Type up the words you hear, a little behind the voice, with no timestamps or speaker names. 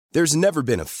There's never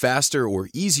been a faster or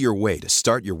easier way to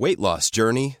start your weight loss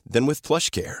journey than with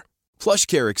PlushCare.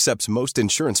 PlushCare accepts most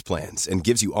insurance plans and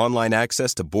gives you online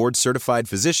access to board-certified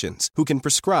physicians who can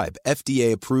prescribe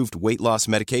FDA-approved weight loss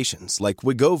medications like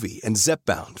Wegovy and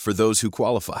Zepbound for those who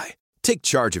qualify. Take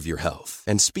charge of your health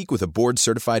and speak with a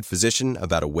board-certified physician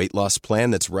about a weight loss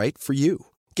plan that's right for you.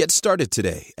 Get started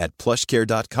today at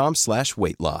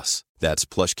plushcare.com/weight-loss. That's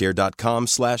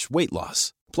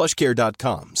plushcare.com/weight-loss.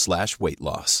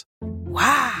 plushcare.com/weight-loss.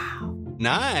 Wow.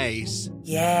 Nice.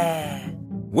 Yeah.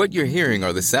 What you're hearing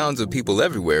are the sounds of people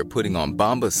everywhere putting on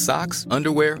Bombas socks,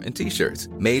 underwear, and T-shirts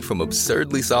made from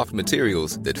absurdly soft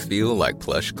materials that feel like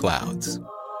plush clouds.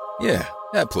 Yeah,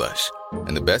 that plush.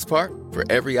 And the best part? For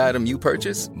every item you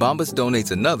purchase, Bombas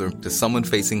donates another to someone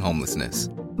facing homelessness.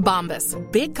 Bombas.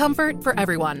 Big comfort for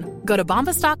everyone. Go to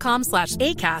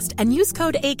bombas.com/ACAST and use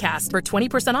code ACAST for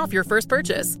 20% off your first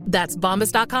purchase. That's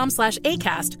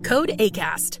bombas.com/ACAST. Code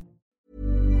ACAST.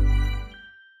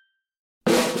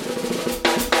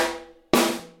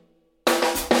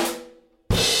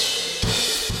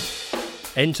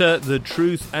 Enter the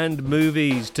truth and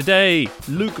movies. Today,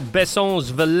 Luc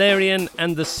Besson's Valerian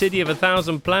and the City of a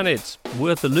Thousand Planets.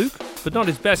 Worth a Luc, but not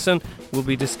his Besson. We'll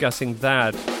be discussing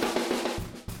that.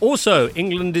 Also,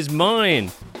 England is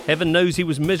Mine. Heaven knows he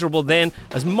was miserable then,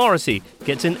 as Morrissey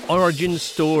gets an origin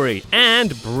story.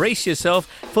 And brace yourself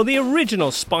for the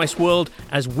original Spice World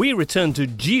as we return to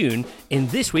Dune in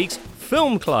this week's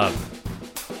Film Club.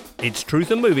 It's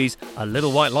Truth and Movies, a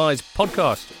Little White Lies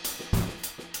podcast.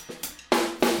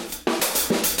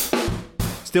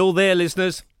 Still there,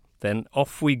 listeners? Then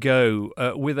off we go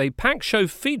with a packed show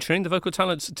featuring the vocal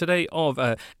talents today of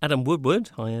Adam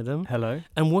Woodward. Hi, Adam. Hello.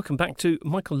 And welcome back to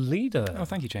Michael Leader. Oh,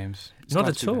 thank you, James. It's Not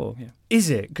glad at to be all. back, yeah. Is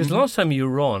it? Because last time you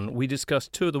were on, we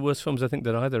discussed two of the worst films I think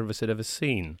that either of us had ever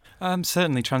seen.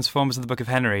 Certainly Transformers and the Book of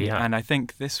Henry, Yeah. and I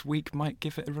think this week might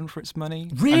give it a run for its money.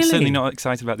 Really? I'm certainly not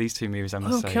excited about these two movies, I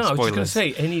must say. Okay, I was just going to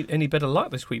Spoilers. say, any better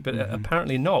luck this week, but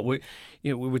apparently not. We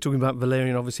were talking about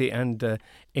Valerian, obviously, and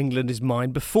England is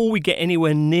Mine. Before we get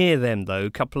anywhere near them, though,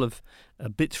 a couple of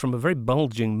bits from a very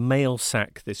bulging mail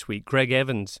sack this week. Greg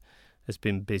Evans has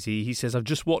been busy. He says, I've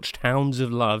just watched Hounds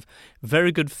of Love.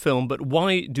 Very good film, but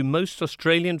why do most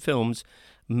Australian films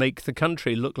make the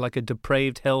country look like a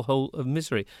depraved hellhole of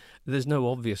misery? There's no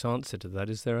obvious answer to that,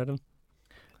 is there, Adam?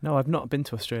 No, I've not been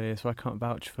to Australia, so I can't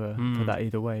vouch for that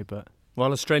either way, but...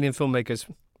 Well, Australian filmmakers,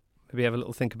 maybe have a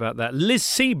little think about that. Liz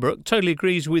Seabrook totally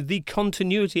agrees with the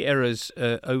continuity errors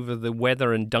over the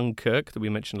weather in Dunkirk that we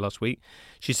mentioned last week.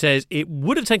 She says it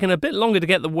would have taken a bit longer to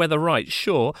get the weather right,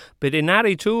 sure, but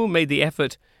Inaritu made the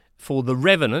effort for The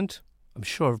Revenant. I'm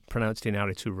sure I've pronounced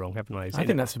Inaritu wrong, haven't I? I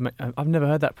think that's... I've never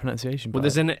heard that pronunciation. Well,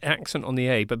 there's an accent on the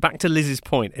A, but back to Liz's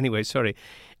point. Anyway, sorry.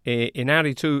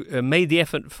 Inaritu made the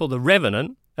effort for The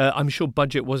Revenant. I'm sure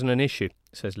budget wasn't an issue,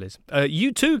 says Liz.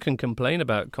 You too can complain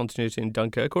about continuity in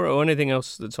Dunkirk or anything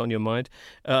else that's on your mind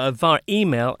via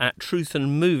email at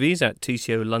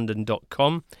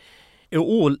truthandmovies@tcolondon.com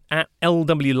or at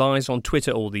LW Lies on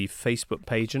Twitter or the Facebook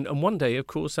page. And one day, of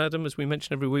course, Adam, as we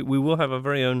mention every week, we will have our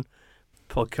very own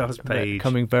podcast page.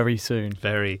 Coming very soon.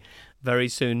 Very, very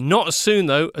soon. Not as soon,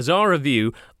 though, as our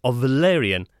review of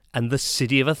Valerian and the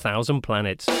City of a Thousand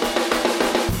Planets.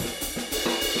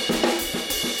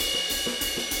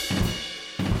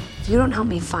 If you don't help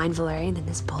me find Valerian, then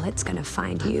this bullet's gonna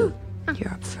find you.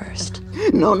 You're up first.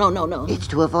 No. It's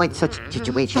to avoid such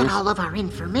situations. Then all of our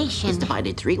information It's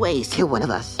divided 3 ways. Kill one of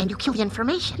us. and you kill the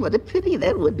information. What a pity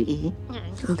that would be.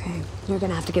 Okay, you're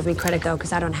gonna have to give me credit, though,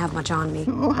 because I don't have much on me.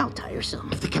 Oh, how tiresome.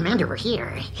 If the commander were here,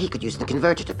 He could use the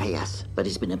converter to pay us, but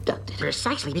he's been abducted.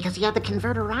 precisely because he had the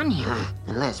converter on him.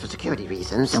 Unless, for security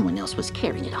reasons, someone else was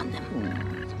carrying it on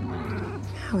them.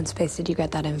 How in space did you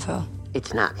get that info?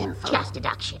 It's not info. Just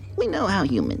deduction. We know how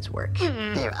humans work.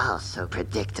 They're all so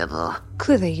predictable.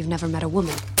 Clearly, you've never met a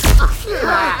woman.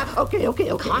 Okay.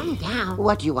 Calm down.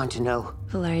 What do you want to know?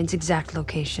 Valerian's exact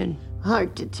location.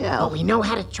 Hard to tell. But we know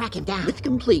how to track him down. With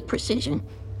complete precision.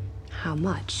 How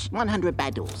much? 100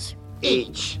 baduls.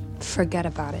 Each. Forget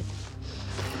about it.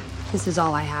 This is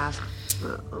all I have.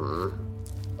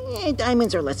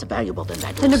 Diamonds are less valuable than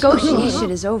baduls. The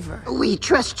negotiation is over. We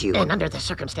trust you. And under the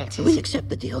circumstances, We accept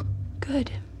the deal.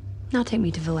 Good. Now take me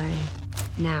to Valerian.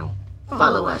 Now.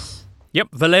 Follow us. Yep,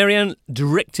 Valerian,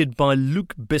 directed by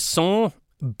Luc Besson,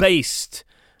 based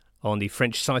on the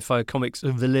French sci-fi comics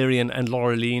of Valerian and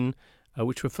Laureline,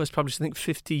 which were first published, I think,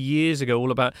 50 years ago,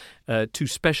 all about two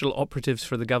special operatives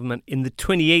for the government in the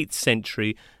 28th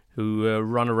century who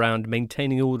run around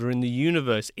maintaining order in the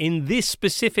universe. In this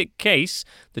specific case,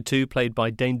 the two, played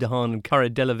by Dane DeHaan and Cara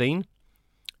Delevingne,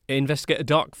 investigate a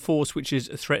dark force which is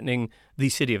threatening the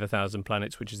city of 1,000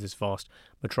 planets, which is this vast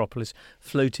metropolis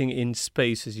floating in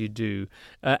space as you do.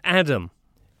 Adam.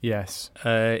 Yes.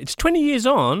 It's 20 years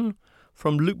on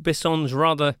from Luc Besson's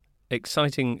rather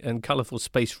exciting and colourful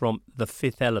space romp, The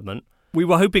Fifth Element. We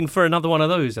were hoping for another one of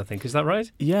those, I think. Is that right?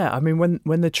 Yeah, I mean,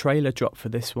 when the trailer dropped for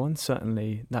this one,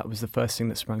 certainly that was the first thing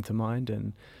that sprang to mind,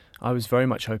 and I was very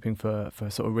much hoping for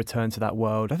sort of return to that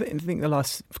world. I think the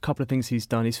last couple of things he's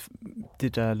done,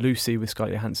 did Lucy with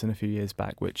Scarlett Johansson a few years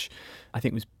back, which I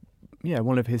think was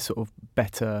one of his sort of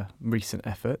better recent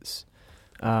efforts.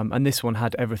 And this one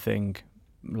had everything,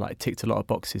 like ticked a lot of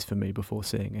boxes for me before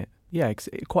seeing it. Yeah, it's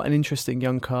quite an interesting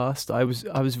young cast. I was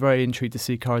very intrigued to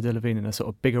see Cara Delevingne in a sort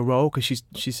of bigger role because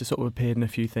she's sort of appeared in a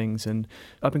few things, and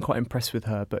I've been quite impressed with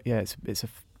her. But yeah, it's a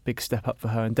big step up for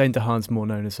her. And Dane DeHaan's more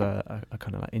known as a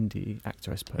kind of like indie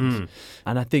actor, I suppose.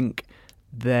 And I think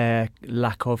their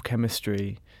lack of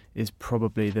chemistry is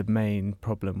probably the main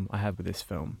problem I have with this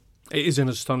film. It is an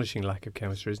astonishing lack of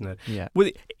chemistry, isn't it? Yeah. Well,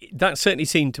 that certainly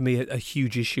seemed to me a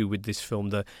huge issue with this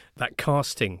film, that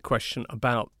casting question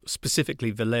about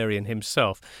specifically Valerian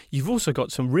himself. You've also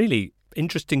got some really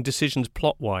interesting decisions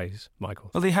plot-wise,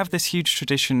 Michael. Well, they have this huge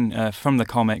tradition from the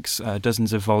comics,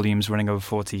 dozens of volumes running over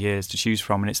 40 years to choose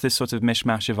from, and it's this sort of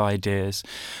mishmash of ideas.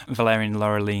 Valerian and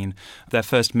Laureline, their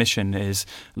first mission is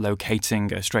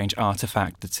locating a strange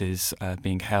artifact that is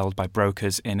being held by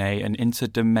brokers in an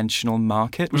interdimensional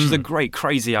market, which is a great,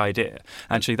 crazy idea.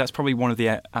 Actually, that's probably one of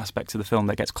the aspects of the film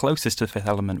that gets closest to The Fifth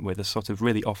Element, with a sort of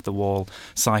really off-the-wall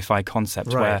sci-fi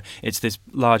concept where it's this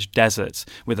large desert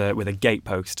with a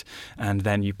gatepost, and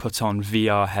then you put on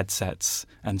VR headsets,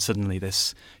 and suddenly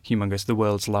this humongous, the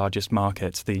world's largest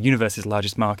market, the universe's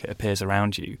largest market appears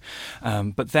around you.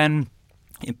 But then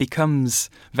it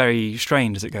becomes very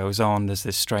strange as it goes on. There's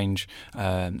this strange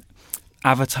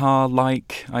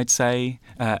Avatar-like, I'd say,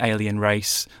 alien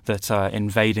race that are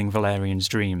invading Valerian's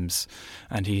dreams,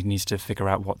 and he needs to figure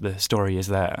out what the story is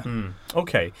there.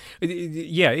 Okay.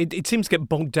 It seems to get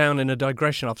bogged down in a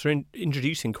digression after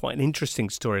introducing quite an interesting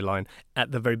storyline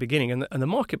at the very beginning. And the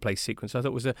marketplace sequence, I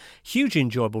thought, was a huge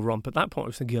enjoyable romp. At that point, I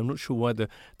was thinking, I'm not sure why the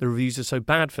reviews are so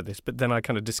bad for this, but then I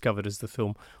kind of discovered as the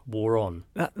film wore on.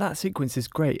 That sequence is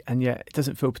great, and yet it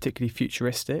doesn't feel particularly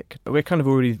futuristic. But we're kind of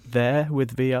already there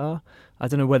with VR. I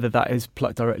don't know whether that is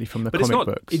plucked directly from the comic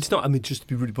books. It's not, I mean, just to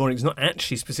be really boring, it's not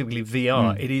actually specifically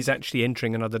VR. It is actually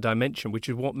entering another dimension, which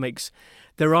is what makes...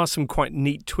 There are some quite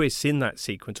neat twists in that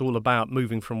sequence, all about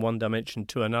moving from one dimension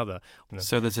to another.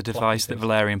 So there's a device that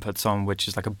Valerian puts on, which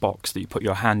is like a box that you put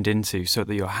your hand into so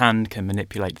that your hand can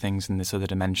manipulate things in this other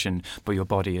dimension, but your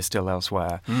body is still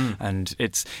elsewhere. And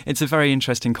it's a very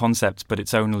interesting concept, but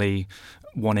it's only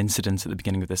one incident at the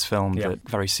beginning of this film that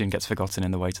very soon gets forgotten in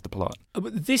the way to the plot.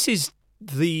 This is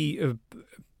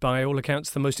by all accounts,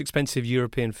 the most expensive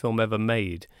European film ever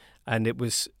made, and it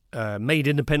was made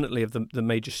independently of the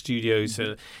major studios.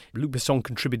 Luc Besson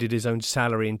contributed his own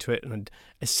salary into it, and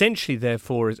essentially,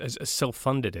 therefore, has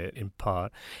self-funded it in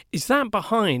part. Is that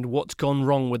behind what's gone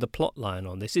wrong with the plot line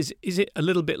on this? Is it a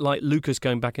little bit like Lucas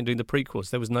going back and doing the prequels?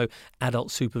 There was no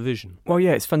adult supervision. Well,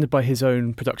 yeah, it's funded by his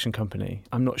own production company.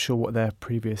 I'm not sure what their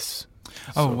previous...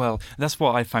 well, that's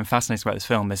what I find fascinating about this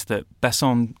film, is that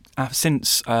Besson,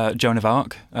 since Joan of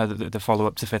Arc, the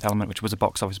follow-up to Fifth Element, which was a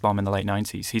box office bomb in the late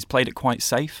 90s, he's played it quite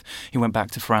safe. He went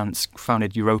back to France,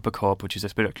 founded EuropaCorp, which is a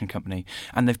production company,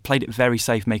 and they've played it very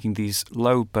safe, making these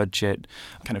low-budget,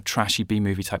 kind of trashy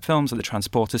B-movie type films, like the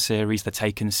Transporter series, the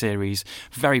Taken series,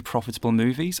 very profitable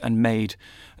movies, and made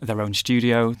their own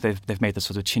studio. They've made the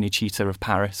sort of Cinecittà of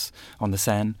Paris on the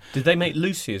Seine. Did they make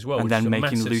Lucy as well? And then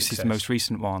making Lucy's the most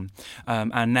recent one.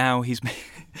 And now he's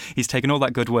taken all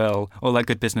that goodwill, all that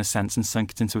good business sense, and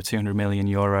sunk it into a €200 million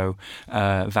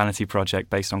vanity project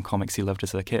based on comics he loved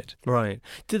as a kid. Right.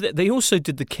 They also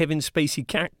did the Kevin Spacey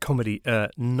cat comedy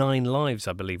 9 Lives,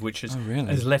 I believe, which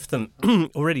has left them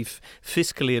already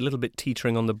fiscally a little bit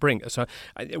teetering on the brink. So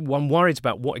I'm worried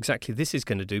about what exactly this is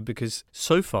going to do, because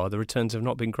so far the returns have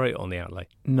not been great on the outlay.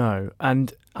 No,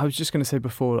 and I was just going to say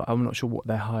before, I'm not sure what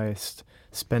their highest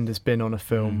spend has been on a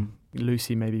film.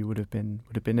 Lucy maybe would have been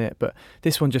it, but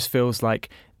this one just feels like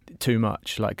too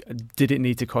much. Like, did it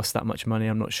need to cost that much money?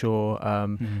 I'm not sure.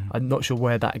 I'm not sure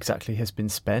where that exactly has been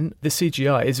spent. The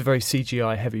CGI is a very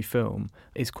CGI heavy film.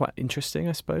 It's quite interesting,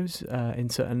 I suppose, in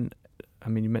certain... I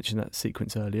mean, you mentioned that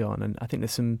sequence early on, and I think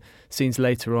there's some scenes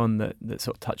later on that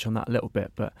sort of touch on that a little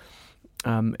bit, but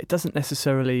it doesn't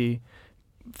necessarily,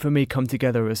 for me, come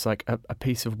together as like a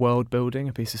piece of world building,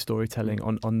 a piece of storytelling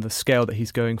on the scale that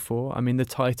he's going for. I mean, the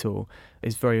title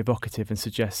is very evocative and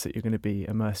suggests that you're going to be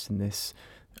immersed in this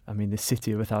I mean, the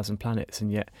city of 1,000 planets,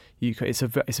 and yet it's a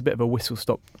bit of a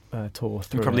whistle-stop tour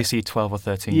through. You probably see 12 or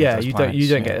 13. Yeah, of those you planets,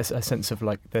 don't get a sense of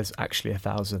like there's actually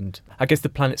 1,000. I guess the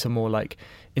planets are more like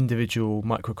individual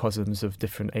microcosms of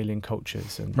different alien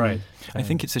cultures. And, right. I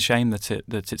think it's a shame that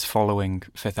it's following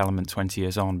Fifth Element 20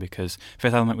 years on, because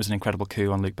Fifth Element was an incredible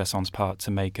coup on Luc Besson's part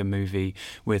to make a movie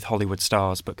with Hollywood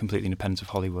stars but completely independent of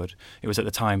Hollywood. It was at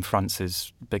the time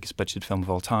France's biggest budgeted film of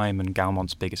all time and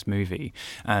Galmont's biggest movie,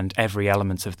 and every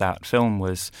element of that film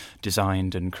was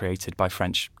designed and created by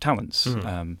French talents,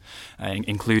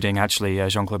 including actually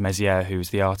Jean-Claude Mézières,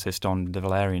 who's the artist on the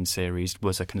Valerian series,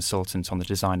 was a consultant on the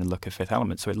design and look of Fifth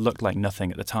Element, so it looked like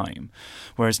nothing at the time.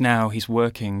 Whereas now he's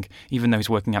working, even though he's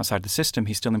working outside the system,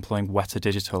 he's still employing Weta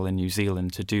Digital in New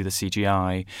Zealand to do the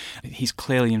CGI. He's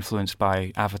clearly influenced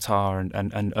by Avatar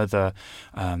and other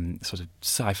sort of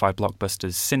sci-fi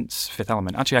blockbusters since Fifth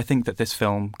Element. Actually, I think that this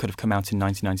film could have come out in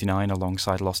 1999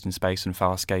 alongside Lost in Space and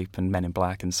Farscape and Men in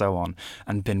Black and so on,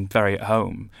 and been very at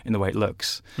home in the way it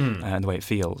looks and the way it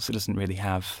feels. It doesn't really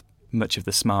have much of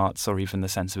the smarts or even the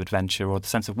sense of adventure or the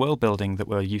sense of world building that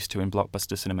we're used to in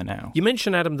blockbuster cinema now. You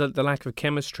mentioned, Adam, the lack of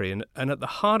chemistry, and at the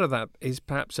heart of that is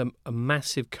perhaps a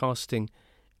massive casting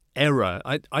error.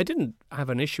 I didn't have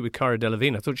an issue with Cara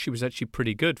Delevingne. I thought she was actually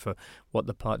pretty good for what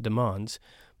the part demands.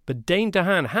 But Dane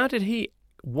DeHaan, how did he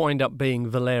wind up being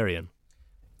Valerian?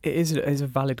 It is a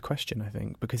valid question, I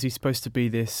think, because he's supposed to be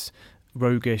this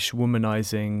roguish,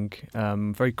 womanizing,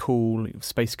 very cool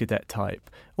space cadet type,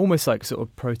 almost like sort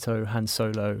of proto Han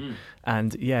Solo.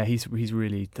 And yeah, he's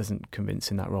really doesn't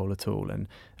convince in that role at all. And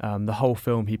the whole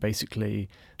film, he basically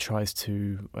tries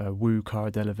to woo Cara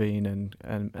Delevingne,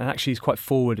 and actually he's quite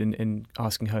forward in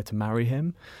asking her to marry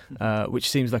him, which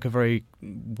seems like a very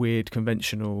weird,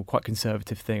 conventional, quite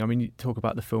conservative thing. I mean, you talk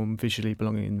about the film visually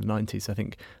belonging in the 90s. I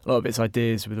think a lot of its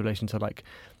ideas with relation to like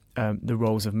the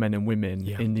roles of men and women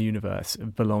in the universe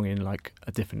belong in like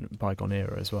a different bygone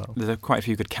era as well. There are quite a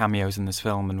few good cameos in this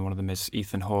film, and one of them is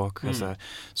Ethan Hawke as a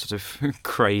sort of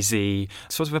crazy,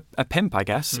 sort of a pimp, I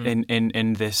guess,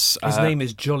 in this... His name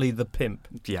is Jolly the Pimp.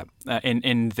 Yeah,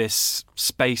 in this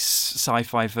space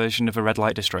sci-fi version of a red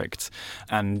light district,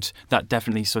 and that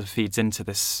definitely sort of feeds into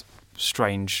this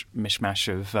strange mishmash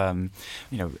of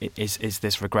is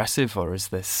this regressive or is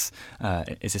this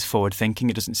forward thinking?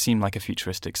 It doesn't seem like a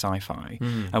futuristic sci-fi.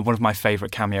 And one of my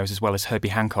favourite cameos as well is Herbie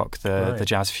Hancock, the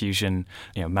jazz fusion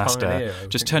master, Pioneer,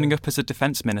 just turning up as a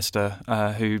defence minister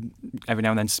who every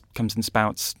now and then comes and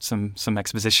spouts some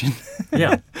exposition.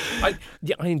 I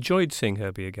enjoyed seeing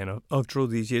Herbie again after all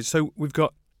these years. So we've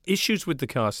got issues with the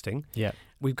casting.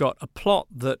 We've got a plot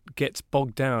that gets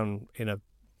bogged down in a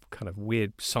kind of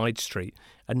weird side street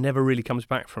and never really comes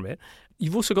back from it.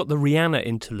 You've also got the Rihanna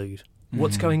interlude.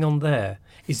 What's going on there?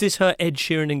 Is this her Ed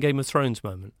Sheeran in Game of Thrones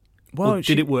moment? Well, or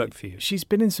did it work for you? She's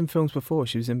been in some films before.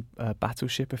 She was in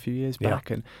Battleship a few years back,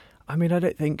 and I mean, I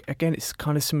don't think, again, it's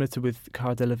kind of similar to with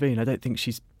Cara Delevingne. I don't think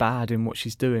she's bad in what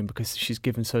she's doing because she's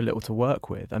given so little to work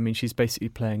with. I mean, she's basically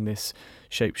playing this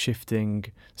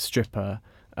shape-shifting stripper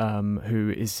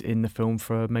who is in the film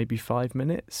for maybe 5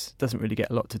 minutes, doesn't really get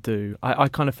a lot to do. I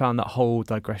kind of found that whole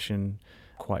digression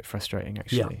quite frustrating,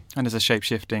 actually. Yeah. And as a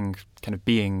shape-shifting kind of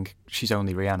being, she's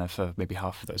only Rihanna for maybe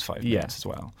half of those 5 minutes as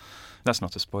well. That's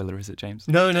not a spoiler, is it, James?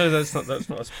 No, that's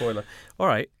not a spoiler. All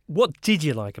right. What did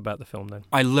you like about the film, then?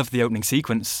 I love the opening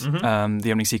sequence. The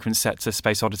opening sequence set to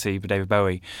Space Oddity by David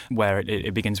Bowie, where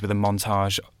it begins with a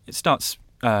montage. It starts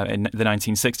in the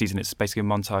 1960s, and it's basically a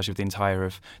montage of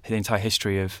the entire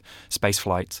history of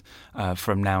spaceflight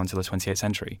from now until the 28th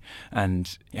century.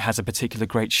 And it has a particular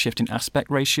great shift in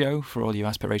aspect ratio for all you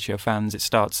aspect ratio fans. It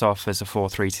starts off as a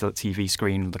 4:3 TV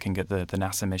screen looking at the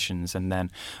NASA missions, and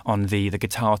then on the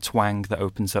guitar twang that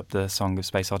opens up the Song of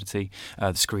Space Oddity,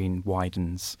 the screen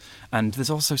widens. And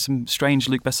there's also some strange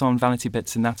Luc Besson vanity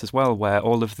bits in that as well, where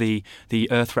all of the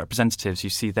Earth representatives, you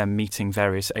see them meeting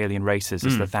various alien races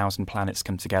as the 1,000 planets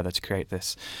come together to create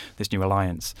this new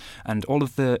alliance. And all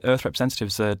of the Earth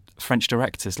representatives are French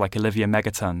directors like Olivier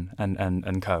Megaton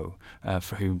and co,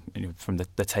 for who from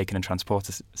the Taken and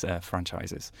Transporter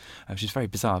franchises, which is very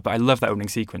bizarre. But I love that opening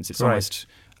sequence. It's almost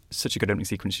such a good opening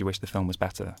sequence you wish the film was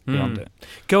better beyond it.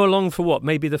 Go along for what?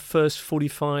 Maybe the first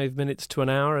 45 minutes to an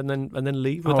hour and then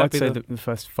leave? Would that I'd be say the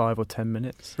first 5 or 10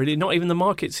 minutes. Really? Not even the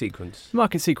market sequence? The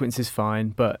market sequence is fine,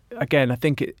 but again, I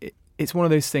think it's one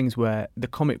of those things where the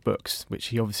comic books, which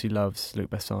he obviously loves, Luc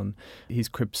Besson, he's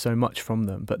cribbed so much from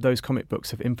them, but those comic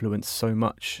books have influenced so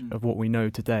much of what we know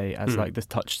today as like the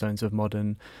touchstones of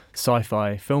modern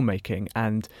sci-fi filmmaking.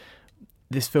 And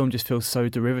this film just feels so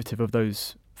derivative of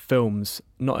those films,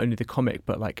 not only the comic,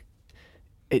 but like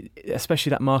it, especially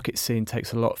that market scene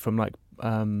takes a lot from like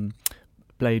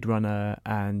Blade Runner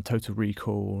and Total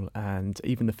Recall and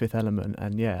even The Fifth Element.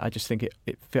 And yeah, I just think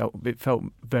it felt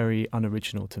very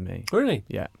unoriginal to me. Really?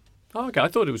 Yeah. Oh, okay, I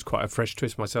thought it was quite a fresh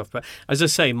twist myself, but as I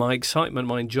say, my excitement,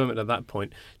 my enjoyment at that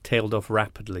point tailed off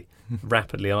rapidly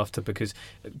after, because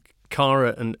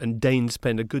Cara and Dane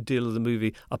spend a good deal of the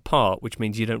movie apart, which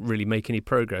means you don't really make any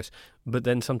progress. But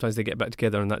then sometimes they get back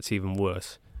together, and that's even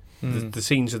worse. The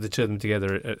scenes of the two of them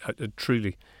together are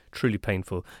truly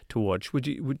painful to watch.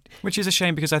 Which is a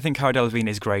shame, because I think Cara Delevingne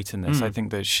is great in this. I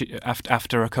think that she,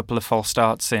 after a couple of false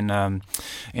starts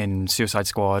in Suicide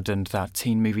Squad and that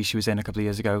teen movie she was in a couple of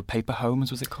years ago, Paper Homes,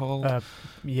 was it called?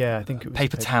 Yeah, I think it was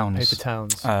Paper Towns. Paper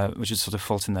Towns. Which is sort of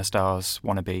Fault in Their Stars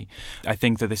wannabe. I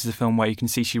think that this is a film where you can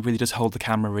see she really does hold the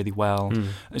camera really well.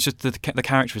 It's just that the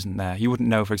character isn't there. You wouldn't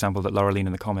know, for example, that Laureline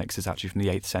in the comics is actually from the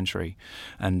 8th century,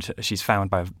 and she's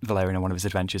found by Valerian on one of his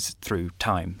adventures through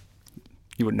time.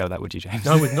 You wouldn't know that, would you, James?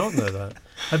 I would not know that.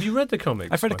 Have you read the comics?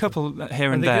 I've read a couple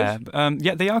here and there.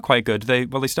 Yeah, they are quite good. They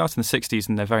start in the 60s,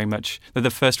 and they're very much... The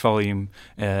first volume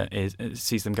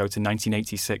sees them go to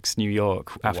 1986 New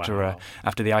York after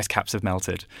the ice caps have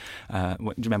melted. Do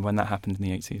you remember when that happened in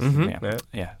the 80s? Mm-hmm.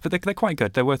 Yeah. But they're quite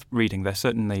good. They're worth reading. They're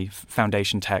certainly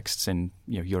foundation texts in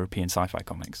European sci-fi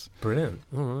comics. Brilliant.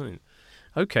 All right.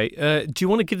 Okay. Do you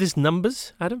want to give this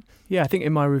numbers, Adam? Yeah, I think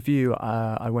in my review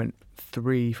I went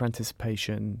 3 for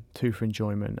anticipation, 2 for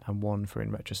enjoyment, and 1 for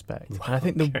in retrospect. And I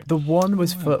think the 1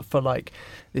 was for like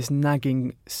this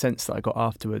nagging sense that I got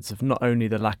afterwards of not only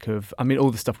the lack of, I mean, all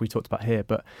the stuff we talked about here,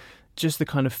 but just the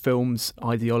kind of film's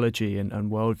ideology and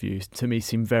worldview to me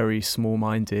seemed very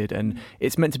small-minded. And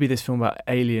it's meant to be this film about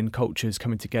alien cultures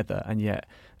coming together, and yet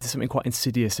there's something quite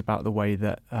insidious about the way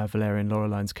that Valerian and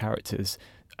Laureline's characters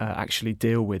actually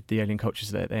deal with the alien cultures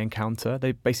that they encounter.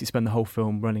 They basically spend the whole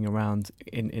film running around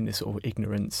in this sort of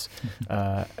ignorance,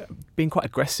 being quite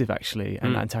aggressive actually,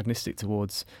 and antagonistic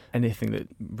towards anything that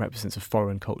represents a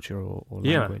foreign culture or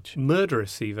language. Yeah,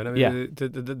 murderous even. I mean,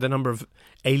 the number of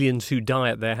aliens who die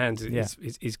at their hands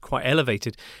is quite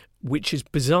elevated, which is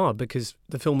bizarre because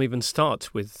the film even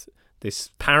starts with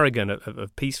this paragon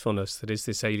of peacefulness that is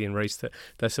this alien race that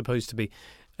they're supposed to be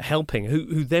helping,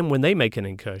 who then, when they make an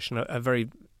incursion, are very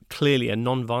clearly a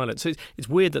non-violent. So it's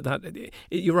weird that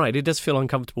you're right, it does feel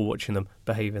uncomfortable watching them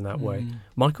behave in that way.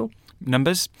 Michael?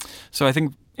 Numbers. So I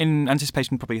think in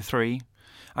anticipation probably a 3.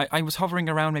 I was hovering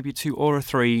around maybe a 2 or a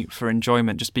 3 for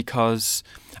enjoyment, just because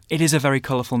it is a very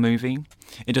colourful movie.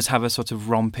 It does have a sort of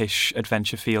rompish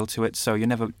adventure feel to it, so you're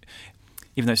never...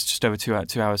 Even though it's just over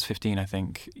 2 hours 15, I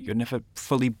think, you're never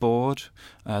fully bored.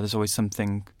 There's always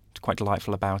something quite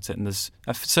delightful about it, and there's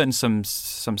some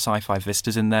sci-fi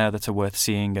vistas in there that are worth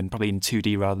seeing, and probably in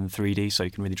 2D rather than 3D, so you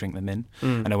can really drink them in.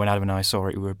 I know when Adam and I saw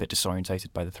it, we were a bit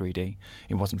disorientated by the 3D.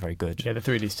 It wasn't very good. Yeah, the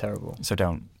 3D's terrible. So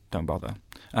don't bother.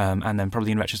 And then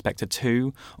probably in retrospect a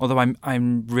 2, although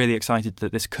I'm really excited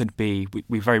that this could be,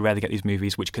 we very rarely get these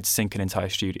movies which could sink an entire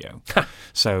studio.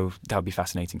 So that would be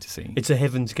fascinating to see. It's a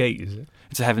Heaven's Gate, is it?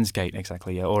 It's a Heaven's Gate,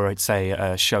 exactly, yeah. Or I'd say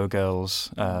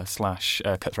Showgirls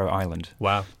 / Cutthroat Island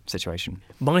situation.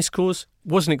 My scores,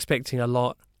 wasn't expecting a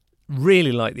lot.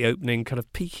 Really liked the opening, kind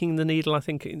of peaking the needle, I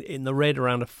think, in the red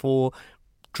around a 4,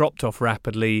 dropped off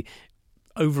rapidly.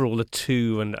 Overall a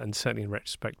 2, and certainly in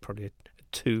retrospect probably a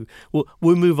 2.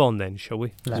 We'll move on then, shall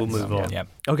we? We'll move on. Yeah.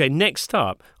 Okay, next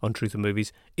up on Truth and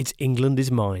Movies, it's England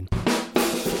Is Mine.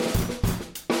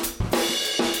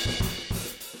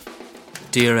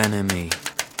 Dear NME,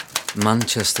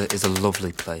 Manchester is a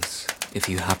lovely place if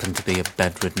you happen to be a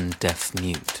bedridden deaf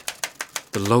mute.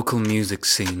 The local music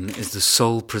scene is the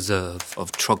sole preserve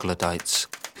of troglodytes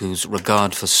whose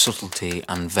regard for subtlety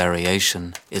and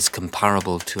variation is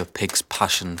comparable to a pig's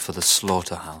passion for the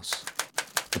slaughterhouse.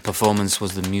 The performance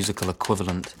was the musical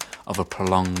equivalent of a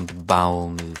prolonged bowel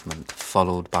movement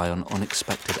followed by an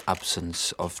unexpected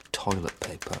absence of toilet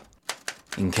paper.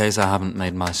 In case I haven't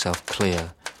made myself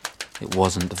clear, it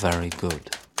wasn't very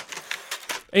good.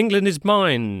 England Is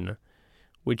Mine,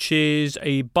 which is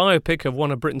a biopic of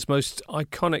one of Britain's most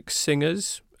iconic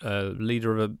singers,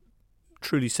 leader of a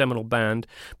truly seminal band,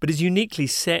 but is uniquely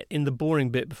set in the boring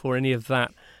bit before any of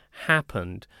that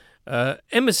happened.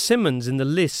 Emma Simmons in the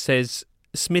list says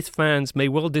Smith fans may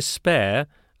well despair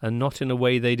and not in a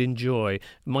way they'd enjoy.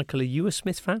 Michael, are you a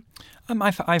Smith fan?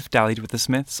 I've dallied with the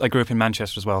Smiths. I grew up in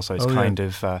Manchester as well, so it's kind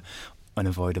of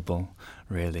unavoidable,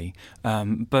 really.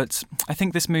 But I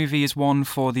think this movie is one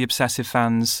for the obsessive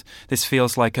fans. This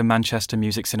feels like a Manchester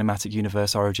Music Cinematic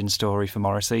Universe origin story for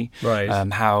Morrissey.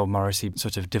 Right. How Morrissey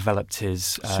sort of developed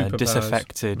his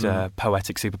disaffected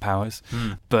poetic superpowers.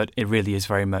 But it really is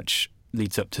very much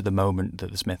leads up to the moment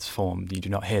that the Smiths formed. You do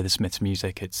not hear the Smiths'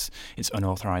 music. It's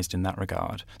unauthorised in that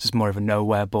regard. So it's more of a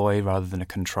nowhere boy rather than a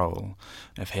control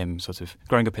of him sort of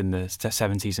growing up in the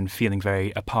 70s and feeling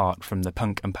very apart from the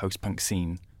punk and post-punk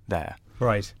scene there.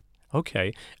 Right.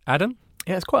 Okay. Adam?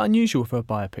 Yeah, it's quite unusual for a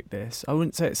biopic, this. I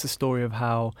wouldn't say it's a story of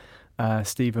how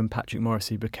Stephen Patrick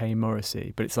Morrissey became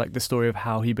Morrissey, but it's like the story of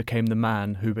how he became the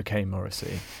man who became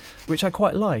Morrissey, which I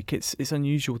quite like. It's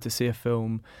unusual to see a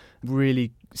film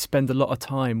really spend a lot of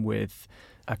time with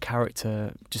a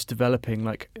character just developing,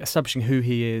 like establishing who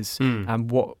he is and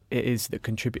what it is that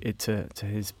contributed to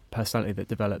his personality that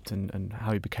developed and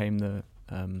how he became the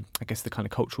I guess the kind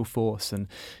of cultural force. And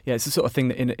yeah, it's the sort of thing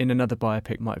that in another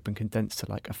biopic might have been condensed to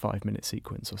like a 5-minute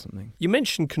sequence or something. You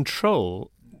mentioned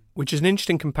Control, which is an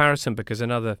interesting comparison because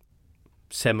another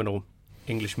seminal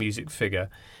English music figure,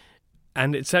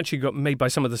 and it's actually got made by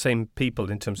some of the same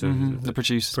people in terms of the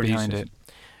producers behind it.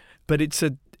 But it's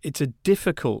a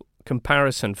difficult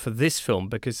comparison for this film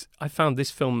because I found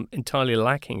this film entirely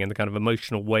lacking in the kind of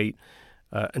emotional weight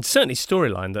and certainly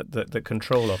storyline that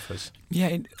Control offers.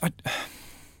 Yeah,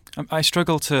 I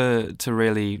struggle to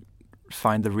really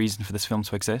find the reason for this film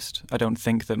to exist. I don't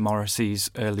think that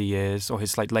Morrissey's early years or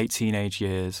his like late teenage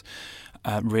years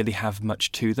really have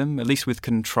much to them. At least with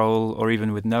Control, or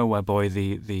even with Nowhere Boy,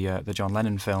 the John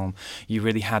Lennon film, you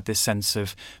really had this sense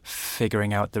of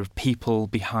figuring out the people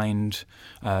behind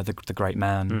the great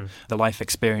man, the life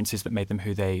experiences that made them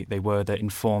who they were, that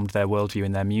informed their worldview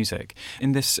in their music.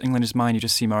 In this England Is Mine, you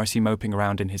just see Morrissey moping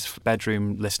around in his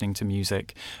bedroom, listening to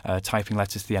music, typing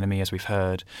letters to the enemy, as we've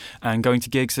heard, and going to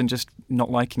gigs and just not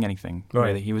liking anything. Right.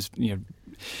 Really, he was,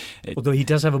 although he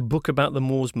does have a book about the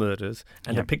Moors murders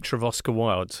and a picture of Oscar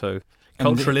Wilde, so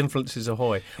cultural influences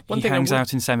ahoy. He hangs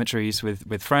out in cemeteries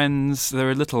with friends. There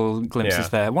are little glimpses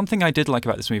there. One thing I did like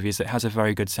about this movie is it has a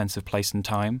very good sense of place and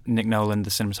time. Nick Nolan,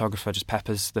 the cinematographer, just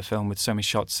peppers the film with so many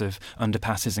shots of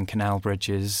underpasses and canal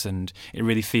bridges, and it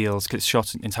really feels, because it's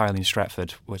shot entirely in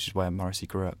Stretford, which is where Morrissey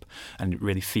grew up, and it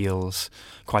really feels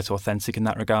quite authentic in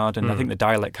that regard. And I think the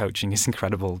dialect coaching is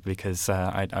incredible because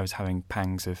I was having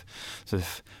pangs of sort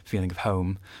of feeling of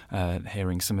home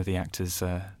hearing some of the actors'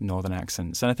 northern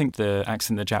accents. And I think the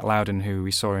accent that Jack Lowden, who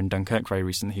we saw in Dunkirk very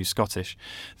recently, who's Scottish,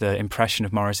 the impression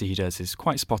of Morrissey he does is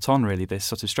quite spot on, really. This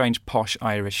sort of strange, posh,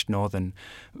 Irish, northern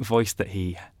voice that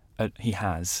he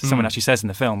has. Someone actually says in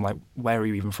the film, like, where are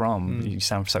you even from? You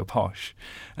sound so posh.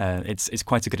 It's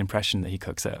quite a good impression that he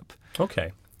cooks up.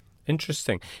 Okay,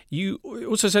 interesting. You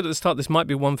also said at the start this might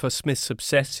be one for Smiths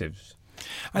obsessives.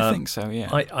 I think so, yeah.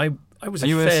 I was a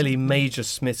fairly major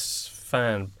Smiths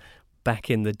fan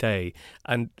back in the day,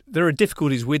 and there are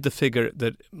difficulties with the figure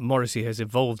that Morrissey has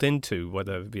evolved into,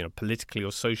 whether politically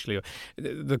or socially, or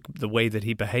the way that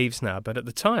he behaves now. But at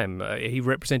the time, he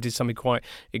represented something quite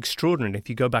extraordinary. If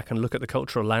you go back and look at the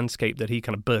cultural landscape that he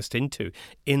kind of burst into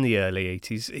in the early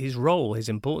 80s, his role, his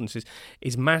importance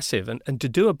is massive. And to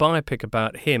do a biopic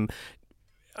about him,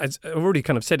 as I've already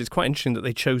kind of said, it's quite interesting that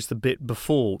they chose the bit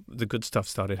before the good stuff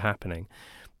started happening.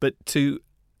 But to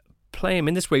play him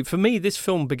in this way, for me, this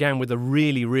film began with a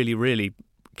really, really, really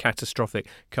catastrophic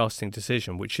casting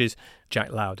decision, which is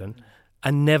Jack Lowden,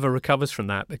 and never recovers from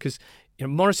that because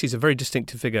Morrissey's a very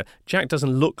distinctive figure. Jack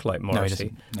doesn't look like Morrissey. No, he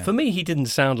doesn't. No. For me, he didn't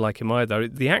sound like him either.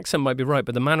 The accent might be right,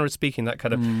 but the manner of speaking, that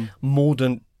kind of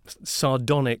mordant,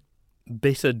 sardonic,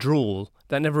 bitter drawl,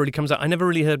 that never really comes out. I never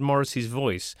really heard Morrissey's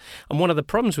voice. And one of the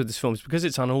problems with this film is because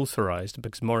it's unauthorised,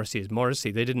 because Morrissey is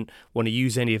Morrissey, they didn't want to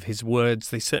use any of his words.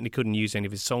 They certainly couldn't use any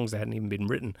of his songs. They hadn't even been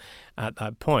written at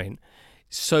that point.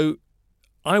 So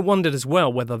I wondered as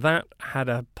well whether that had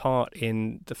a part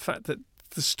in the fact that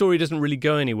the story doesn't really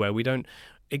go anywhere. We don't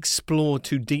explore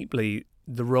too deeply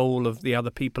the role of the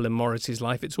other people in Morrissey's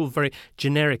life. It's all very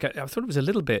generic. I thought it was a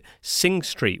little bit Sing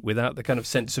Street without the kind of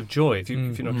sense of joy. If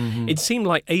you know, it seemed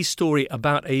like a story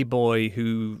about a boy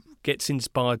who gets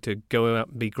inspired to go out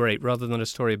and be great, rather than a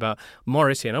story about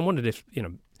Morrissey. And I wondered if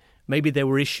maybe there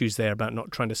were issues there about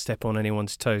not trying to step on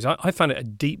anyone's toes. I found it a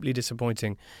deeply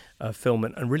disappointing film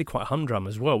and really quite humdrum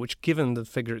as well, which, given the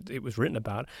figure it was written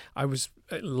about, I was,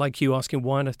 like you, asking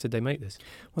why on earth did they make this?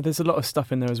 Well, there's a lot of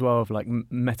stuff in there as well of like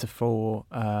metaphor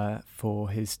for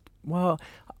his, well,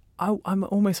 I'm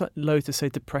almost like loath to say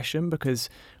depression, because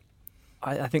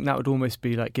I think that would almost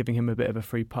be like giving him a bit of a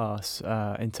free pass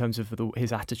in terms of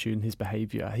his attitude and his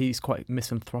behaviour. He's quite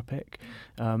misanthropic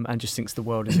and just thinks the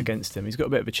world is against him. He's got a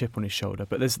bit of a chip on his shoulder,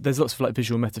 but there's lots of like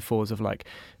visual metaphors of like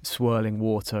swirling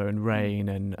water and rain,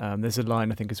 and there's a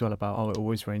line I think as well about it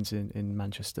always rains in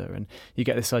Manchester, and you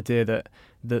get this idea that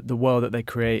the world that they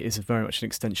create is very much an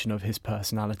extension of his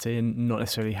personality and not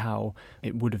necessarily how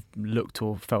it would have looked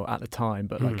or felt at the time,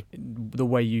 but like the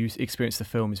way you experience the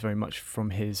film is very much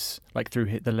from his, like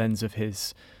through the lens of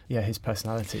his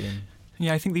personality. And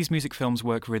yeah, I think these music films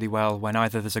work really well when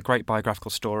either there's a great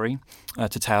biographical story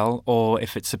to tell, or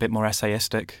if it's a bit more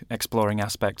essayistic, exploring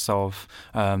aspects of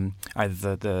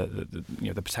either the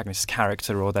protagonist's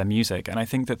character or their music. And I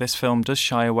think that this film does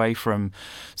shy away from,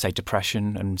 say,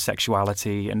 depression and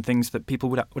sexuality and things that people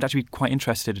would actually be quite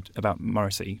interested about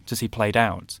Morrissey to see played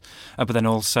out. But then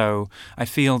also, I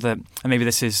feel that, and maybe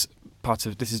this is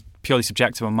purely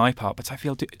subjective on my part, but I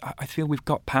feel we've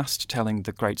got past telling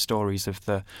the great stories of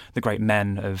the great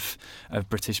men of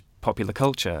British popular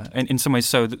culture. In some ways,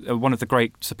 so one of the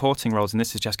great supporting roles in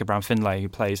this is Jessica Brown Findlay, who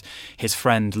plays his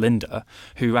friend Linda,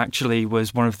 who actually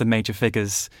was one of the major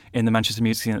figures in the Manchester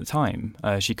music scene at the time.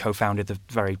 She co-founded with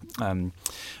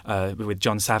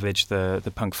John Savage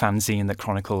the punk fanzine that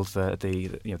chronicled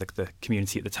the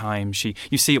community at the time.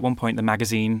 You see at one point the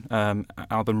magazine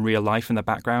album Real Life in the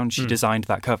background. She designed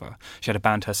that cover. She had a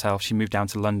band herself. She moved down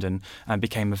to London and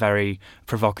became a very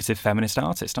provocative feminist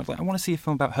artist. I was like, I want to see a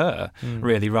film about her,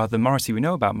 really, rather than Morrissey. We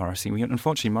know about Morrissey.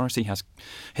 Unfortunately, Morrissey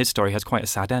his story has quite a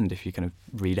sad end. If you kind of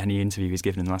read any interview he's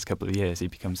given in the last couple of years, he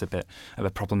becomes a bit of a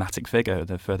problematic figure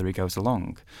the further he goes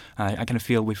along. I kind of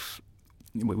feel we've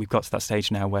got to that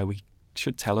stage now where we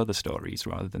should tell other stories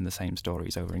rather than the same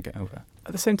stories over and over.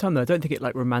 At the same time, though, I don't think it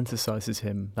like romanticises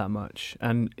him that much,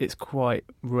 and it's quite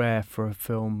rare for a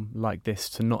film like this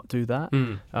to not do that.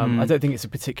 I don't think it's a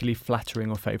particularly flattering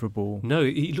or favourable. No,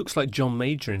 he looks like John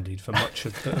Major indeed for much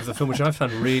of the film, which I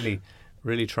found really,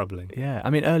 really troubling. Yeah,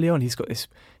 I mean, early on he's got this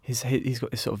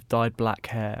sort of dyed black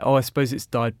hair. Oh, I suppose it's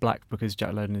dyed black because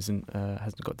Jack London hasn't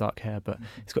got dark hair, but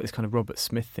he's got this kind of Robert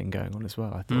Smith thing going on as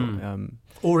well, I thought.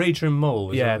 Or Adrian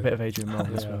Mole. Yeah, a bit of Adrian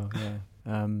Mole as well. Yeah.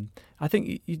 I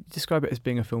think you describe it as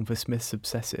being a film for Smith's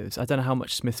obsessives. I don't know how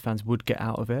much Smiths fans would get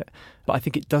out of it, but I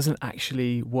think it doesn't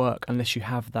actually work unless you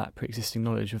have that pre-existing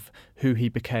knowledge of who he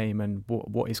became and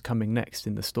what is coming next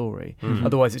in the story.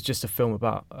 Otherwise, it's just a film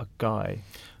about a guy.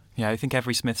 Yeah, I think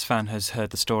every Smiths fan has heard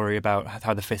the story about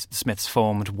how the Smiths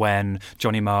formed when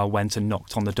Johnny Marr went and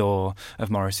knocked on the door of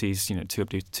Morrissey's, two up,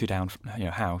 two down,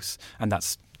 house, and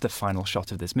that's the final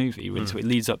shot of this movie. So it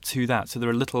leads up to that. So there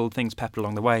are little things peppered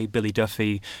along the way. Billy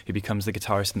Duffy, who becomes the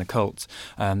guitarist in the Cult,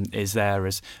 is there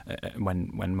as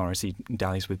when Morrissey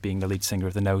dallies with being the lead singer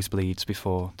of the Nosebleeds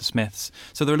before the Smiths.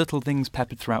 So there are little things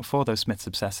peppered throughout for those Smiths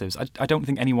obsessives. I don't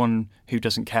think anyone who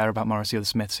doesn't care about Morrissey or the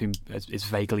Smiths, who is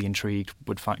vaguely intrigued,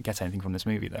 would get anything from this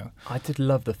movie, though. I did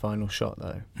love the final shot,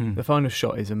 though. The final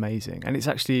shot is amazing. And it's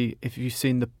actually, if you've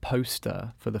seen the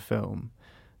poster for the film,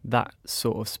 that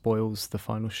sort of spoils the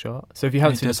final shot. So if you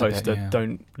haven't seen the poster,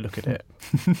 don't look at it.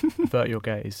 Avert your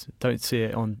gaze. Don't see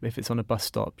it if it's on a bus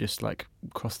stop, just like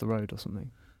cross the road or something.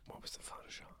 What was the final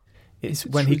shot? It's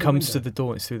when he comes to the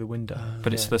door, it's through the window.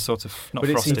 But it's the sort of, not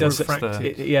but frosted, but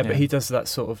he does that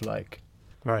sort of like,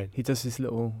 right. He does this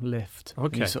little lift.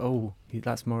 Okay.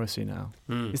 That's Morrissey now.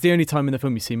 It's the only time in the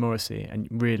film you see Morrissey, and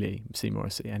really see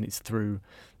Morrissey, and it's through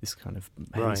this kind of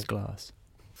hazed glass.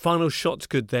 Final shot's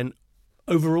good then.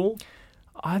 Overall?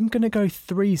 I'm going to go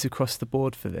 3s across the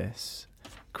board for this,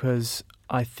 because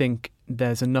I think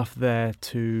there's enough there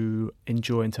to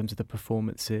enjoy in terms of the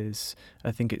performances.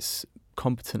 I think it's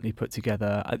competently put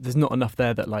together. There's not enough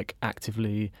there that like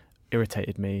actively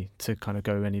irritated me to kind of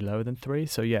go any lower than 3.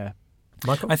 So yeah.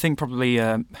 Michael? I think probably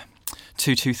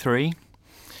 2, 2, 3.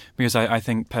 Because I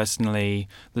think personally,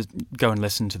 go and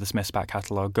listen to the Smiths' back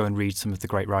catalogue, go and read some of the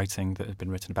great writing that has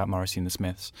been written about Morrissey and the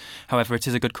Smiths. However, it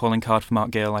is a good calling card for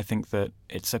Mark Gill. I think that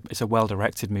it's a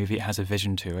well-directed movie. It has a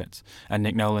vision to it. And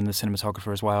Nick Nolan, the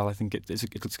cinematographer as well, I think it's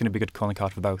going to be a good calling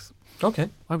card for both. Okay.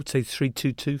 I would say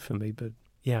 3-2-2 for me, but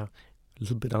yeah, a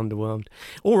little bit underwhelmed.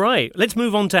 All right, let's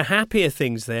move on to happier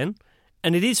things then.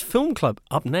 And it is Film Club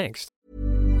up next.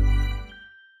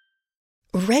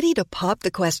 Ready to pop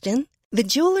the question? The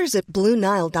jewelers at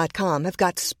BlueNile.com have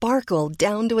got sparkle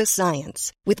down to a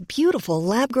science with beautiful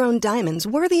lab-grown diamonds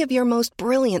worthy of your most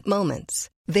brilliant moments.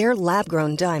 Their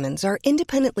lab-grown diamonds are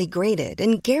independently graded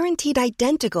and guaranteed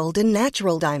identical to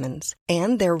natural diamonds,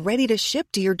 and they're ready to ship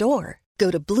to your door. Go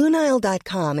to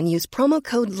BlueNile.com and use promo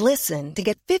code LISTEN to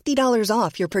get $50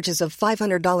 off your purchase of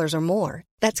 $500 or more.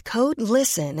 That's code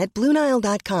LISTEN at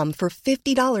BlueNile.com for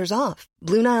 $50 off.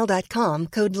 BlueNile.com,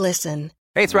 code LISTEN.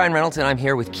 Hey, it's Ryan Reynolds, and I'm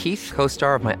here with Keith,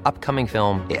 co-star of my upcoming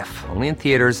film, If, only in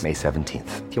theaters May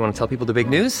 17th. Do you want to tell people the big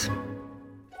news?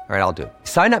 All right, I'll do it.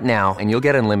 Sign up now and you'll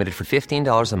get unlimited for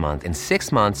 $15 a month and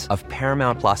 6 months of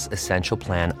Paramount Plus Essential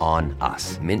Plan on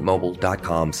us.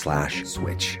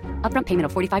 MintMobile.com/switch. Upfront payment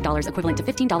of $45 equivalent to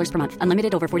 $15 per month.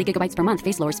 Unlimited over 40 gigabytes per month.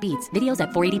 Face lower speeds. Videos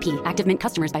at 480p. Active Mint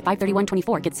customers by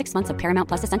 531.24 get 6 months of Paramount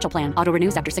Plus Essential Plan. Auto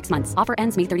renews after 6 months. Offer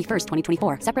ends May 31st,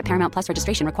 2024. Separate Paramount Plus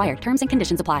registration required. Terms and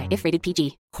conditions apply if rated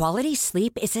PG. Quality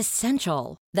sleep is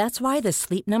essential. That's why the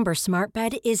Sleep Number Smart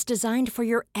Bed is designed for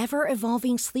your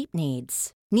ever-evolving sleep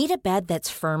needs. Need a bed that's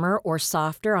firmer or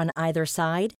softer on either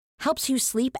side? Helps you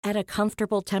sleep at a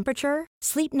comfortable temperature?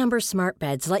 Sleep Number Smart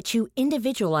Beds let you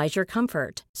individualize your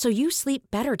comfort, so you sleep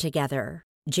better together.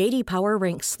 J.D. Power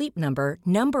ranks Sleep Number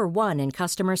 #1 in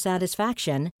customer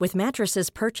satisfaction with mattresses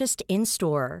purchased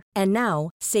in-store. And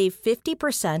now, save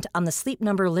 50% on the Sleep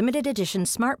Number Limited Edition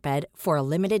Smart Bed for a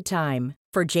limited time.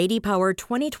 For J.D. Power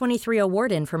 2023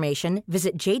 award information,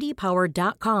 visit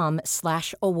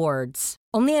jdpower.com/awards.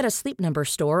 Only at a Sleep Number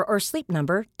store or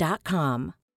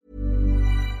sleepnumber.com.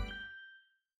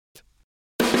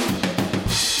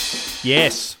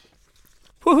 Yes.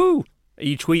 Woohoo!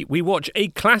 Each week we watch a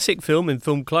classic film in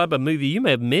Film Club, a movie you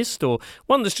may have missed, or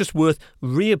one that's just worth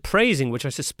reappraising, which I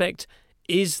suspect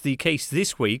is the case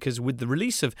this week, as with the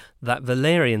release of that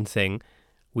Valerian thing,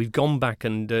 we've gone back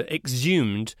and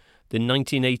exhumed the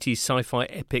 1980s sci-fi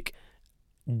epic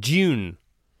Dune,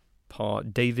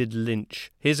 part David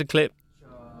Lynch. Here's a clip.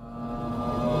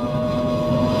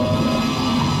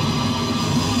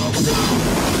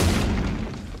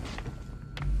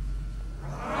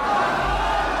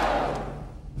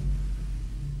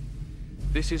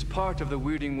 This is part of the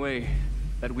weirding way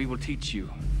that we will teach you.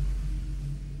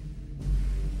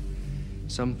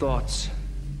 Some thoughts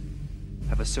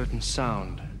have a certain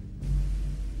sound,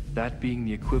 that being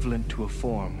the equivalent to a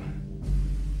form.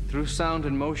 Through sound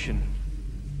and motion,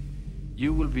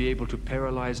 you will be able to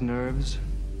paralyze nerves,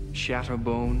 shatter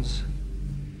bones,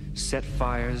 set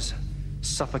fires,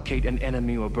 suffocate an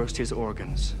enemy or burst his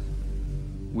organs.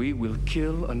 We will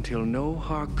kill until no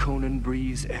Harkonnen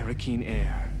breathes Arakeen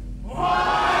air.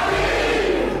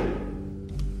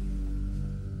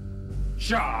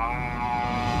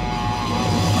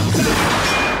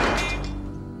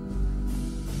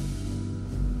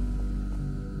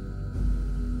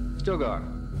 Stilgar.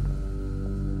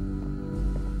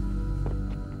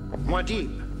 More deep.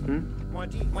 More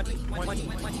deep. More deep. More deep.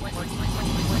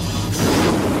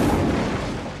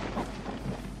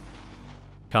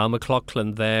 Kyle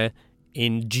MacLachlan there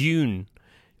in Dune.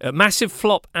 A massive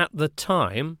flop at the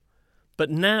time,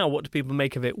 but now what do people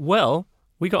make of it? Well,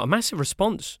 we got a massive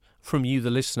response from you,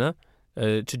 the listener,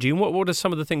 to Dune. What are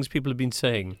some of the things people have been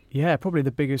saying? Yeah, probably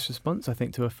the biggest response, I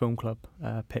think, to a Film Club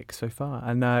pick so far.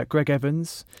 And Greg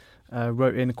Evans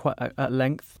wrote in quite at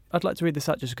length. I'd like to read this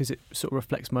out just because it sort of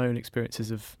reflects my own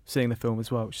experiences of seeing the film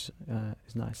as well, which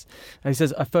is nice. And he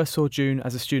says, I first saw Dune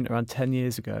as a student around 10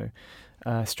 years ago.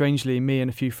 Strangely, me and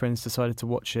a few friends decided to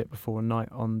watch it before a night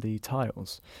on the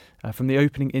tiles. From the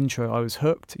opening intro, I was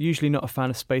hooked. Usually not a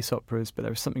fan of space operas, but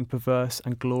there is something perverse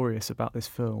and glorious about this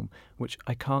film, which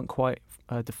I can't quite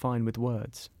define with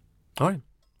words. All right,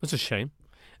 that's a shame.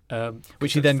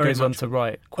 Which he then goes on to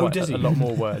write quite a lot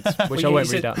more words, which I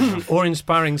won't read out.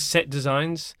 Awe-inspiring set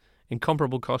designs,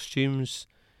 incomparable costumes,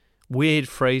 weird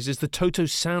phrases, the Toto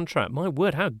soundtrack. My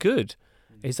word, how good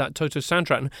is that Toto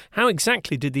soundtrack? And how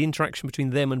exactly did the interaction between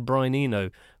them and Brian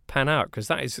Eno pan out? Because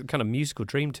that is a kind of musical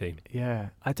dream team. Yeah,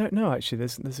 I don't know, actually.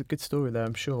 There's a good story there,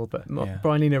 I'm sure. But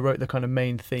Brian Eno wrote the kind of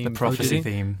main theme. The prophecy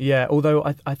theme. Yeah, although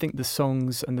I think the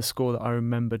songs and the score that I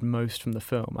remembered most from the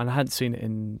film, and I hadn't seen it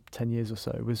in 10 years or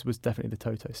so, was definitely the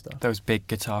Toto stuff. Those big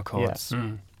guitar chords.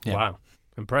 Yeah. Yeah. Wow,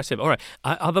 impressive. All right,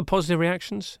 other positive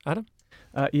reactions, Adam?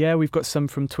 Yeah, we've got some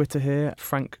from Twitter here.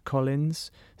 Frank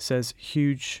Collins says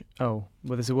huge... Oh,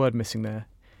 well, there's a word missing there.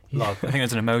 Love. I think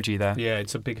there's an emoji there. Yeah,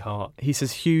 it's a big heart. He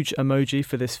says huge emoji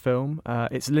for this film.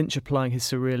 It's Lynch applying his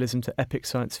surrealism to epic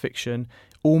science fiction.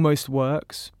 Almost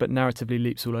works, but narratively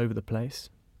leaps all over the place.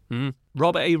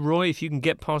 Robert A. Roy, if you can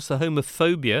get past the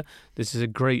homophobia, this is a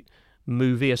great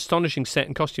movie. Astonishing set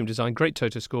and costume design, great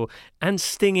Toto score, and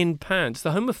Sting in Pants.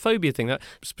 The homophobia thing, that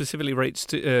specifically relates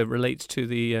to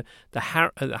the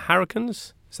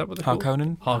Harkonnens. Is that what they're called?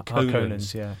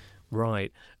 Harkonnens, yeah.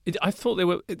 Right. I thought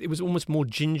it was almost more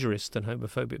gingerous than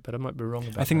homophobic, but I might be wrong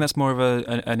about that. I think that's more of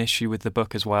an issue with the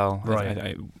book as well.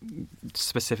 Right.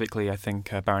 Specifically, I think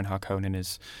Baron Harkonnen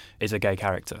is a gay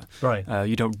character. Right.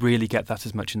 You don't really get that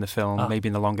as much in the film. Maybe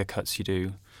in the longer cuts you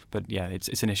do. But yeah,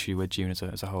 it's an issue with Dune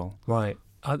as a whole. Right.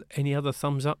 Any other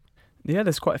thumbs up? Yeah,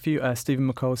 there's quite a few.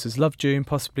 Stephen McCall says, "Love Dune,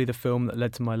 possibly the film that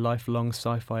led to my lifelong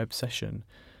sci-fi obsession."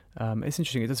 It's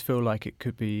interesting. It does feel like it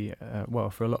could be,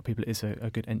 for a lot of people, it is a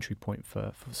good entry point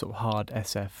for sort of hard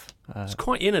SF. It's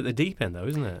quite in at the deep end, though,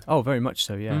 isn't it? Oh, very much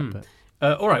so, yeah.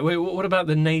 But all right, wait, what about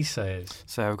the naysayers?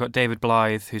 So we've got David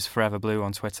Blythe, who's Forever Blue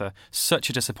on Twitter.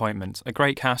 Such a disappointment. A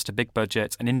great cast, a big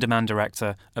budget, an in-demand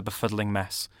director, a befuddling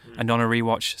mess. And on a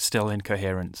rewatch, still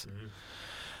incoherent.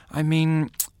 I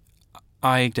mean,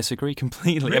 I disagree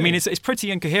completely. Really? I mean, it's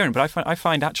pretty incoherent, but I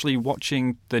find actually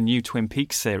watching the new Twin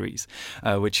Peaks series,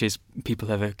 which is people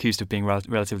have accused of being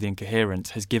relatively incoherent,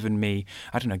 has given me,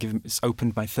 I don't know, it's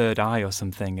opened my third eye or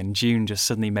something, and Dune just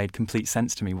suddenly made complete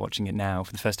sense to me watching it now.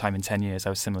 For the first time in 10 years, I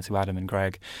was similar to Adam and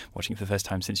Greg, watching it for the first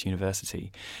time since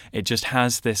university. It just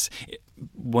has this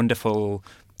wonderful...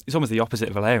 It's almost the opposite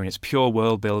of Valerian. It's pure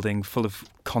world building, full of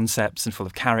concepts and full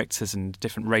of characters and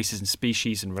different races and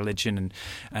species and religion,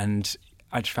 and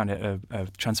I just found it a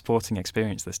transporting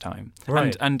experience this time.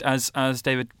 Right. And as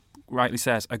David rightly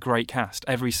says, a great cast.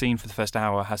 Every scene for the first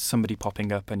hour has somebody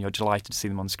popping up and you're delighted to see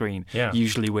them on screen,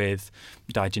 usually with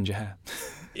dyed ginger hair.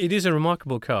 It is a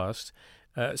remarkable cast.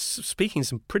 Speaking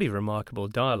some pretty remarkable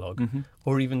dialogue,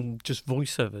 or even just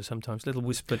voiceover sometimes, little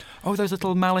whispered. Oh, those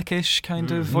little Malikish kind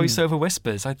of voiceover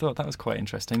whispers. I thought that was quite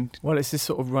interesting. Well, it's this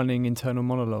sort of running internal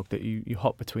monologue that you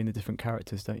hop between the different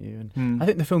characters, don't you? And I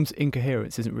think the film's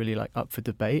incoherence isn't really like up for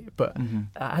debate, but it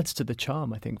adds to the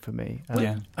charm, I think, for me.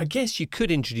 I guess you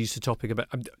could introduce a topic about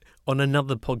on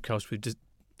another podcast we've just.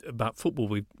 About football,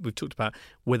 we've talked about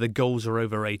whether goals are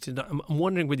overrated. I'm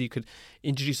wondering whether you could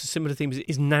introduce a similar theme.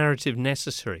 Is narrative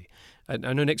necessary? I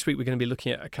know next week we're going to be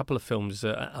looking at a couple of films,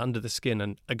 Under the Skin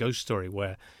and A Ghost Story,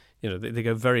 where they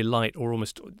go very light or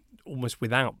almost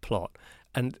without plot.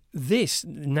 And this,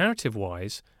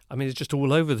 narrative-wise, I mean, it's just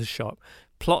all over the shop.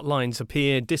 Plot lines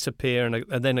appear, disappear,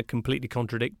 and then are completely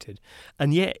contradicted.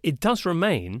 And yet it does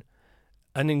remain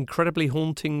an incredibly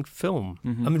haunting film.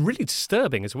 I mean, really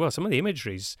disturbing as well. Some of the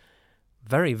imagery's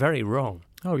very, very wrong.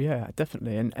 Oh, yeah,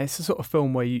 definitely. And it's the sort of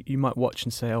film where you might watch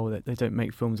and say, oh, they don't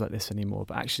make films like this anymore.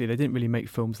 But actually, they didn't really make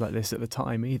films like this at the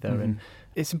time either. And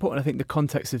it's important, I think, the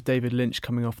context of David Lynch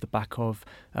coming off the back of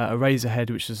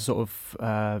Eraserhead, which is a sort of,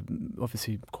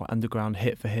 obviously, quite underground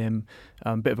hit for him,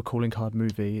 bit of a calling card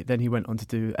movie. Then he went on to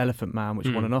do Elephant Man, which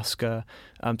won an Oscar.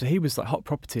 So he was like hot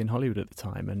property in Hollywood at the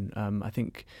time. And I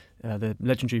think the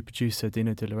legendary producer,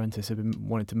 Dino De Laurentiis, had been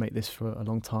wanting to make this for a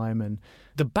long time. And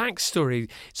the backstory,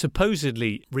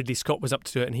 supposedly, Ridley Scott was up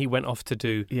to do it and he went off to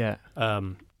do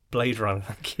Blade Runner,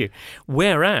 thank you.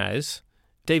 Whereas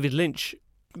David Lynch,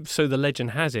 so the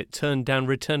legend has it, turned down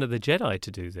Return of the Jedi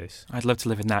to do this. I'd love to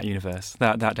live in that universe,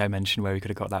 that dimension where we could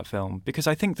have got that film. Because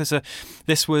I think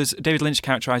David Lynch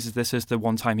characterises this as the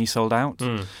one time he sold out,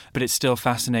 but it's still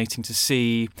fascinating to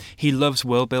see. He loves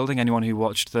world building. Anyone who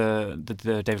watched the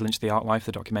David Lynch The Art Life,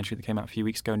 the documentary that came out a few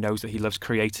weeks ago, knows that he loves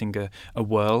creating a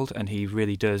world, and he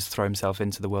really does throw himself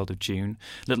into the world of Dune.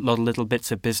 Little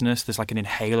bits of business. There's like an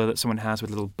inhaler that someone has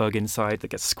with a little bug inside that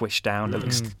gets squished down, that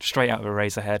looks straight out of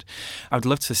Eraserhead. I would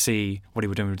love to see what he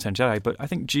would do in Return of the Jedi, but I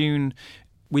think Dune,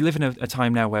 we live in a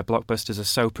time now where blockbusters are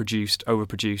so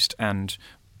overproduced and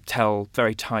tell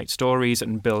very tight stories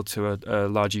and build to a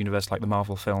large universe like the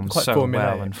Marvel films quite so formulaic.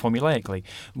 well and formulaically,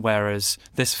 whereas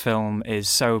this film is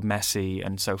so messy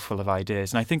and so full of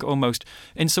ideas. And I think almost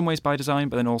in some ways by design,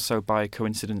 but then also by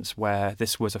coincidence, where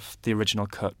this was the original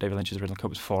cut, David Lynch's original cut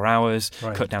was 4 hours,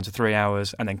 cut down to 3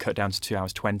 hours, and then cut down to 2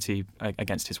 hours 20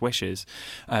 against his wishes.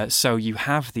 So you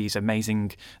have these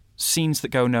amazing scenes that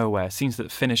go nowhere, scenes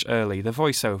that finish early, the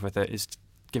voiceover that is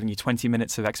giving you 20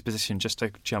 minutes of exposition just to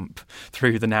jump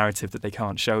through the narrative that they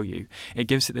can't show you. It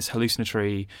gives it this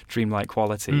hallucinatory, dreamlike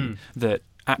quality that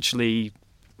actually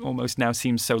almost now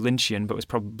seems so Lynchian, but was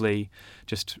probably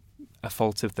just a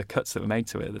fault of the cuts that were made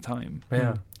to it at the time.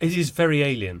 Yeah. It is very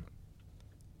alien.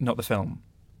 Not the film.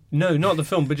 No, not the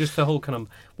film, but just the whole kind of,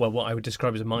 what I would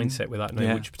describe as a mindset without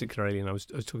knowing which particular alien I was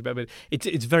talking about. But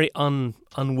it's very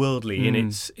unworldly in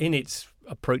its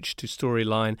approach to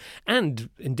storyline and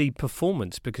indeed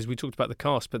performance, because we talked about the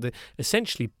cast, but they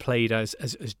essentially played as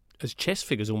chess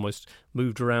figures, almost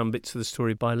moved around bits of the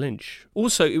story by Lynch.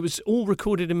 Also, it was all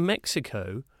recorded in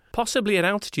Mexico, possibly at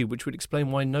altitude, which would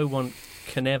explain why no one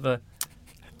can ever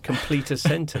complete a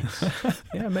sentence.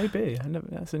 Yeah, maybe.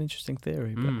 That's an interesting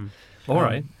theory. But, all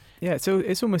right. Yeah, so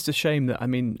it's almost a shame that, I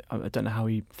mean, I don't know how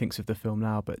he thinks of the film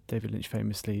now, but David Lynch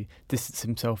famously distanced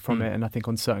himself from it, and I think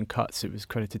on certain cuts it was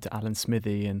credited to Alan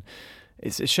Smithy, and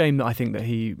it's a shame that I think that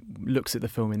he looks at the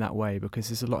film in that way, because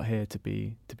there's a lot here to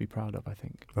be proud of, I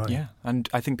think. Right. Yeah, and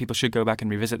I think people should go back and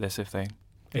revisit this if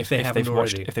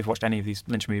they've watched any of these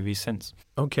Lynch movies since.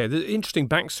 Okay, the interesting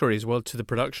backstory as well to the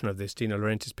production of this. Dino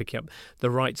Laurentiis picking up the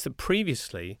rights that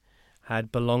previously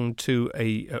had belonged to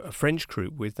a French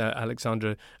group with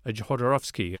Alexander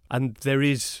Jodorowsky. And there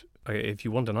is, if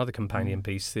you want another companion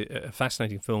piece, a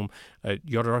fascinating film,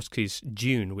 Jodorowsky's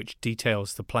Dune, which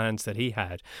details the plans that he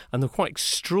had and the quite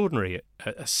extraordinary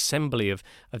assembly of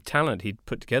talent he'd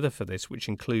put together for this, which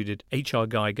included H.R.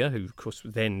 Giger, who of course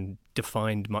then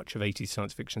defined much of 80s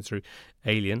science fiction through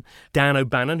Alien, Dan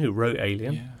O'Bannon, who wrote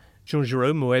Alien, Yeah.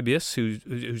 Jean-Jérôme Moebius,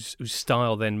 whose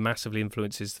style then massively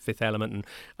influences The Fifth Element, and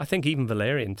I think even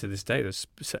Valerian to this day, there's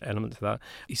an element to that.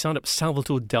 He signed up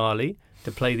Salvatore Dali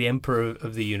to play the Emperor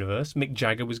of the Universe. Mick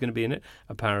Jagger was going to be in it,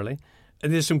 apparently.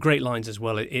 And there's some great lines as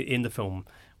well in the film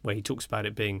where he talks about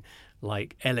it being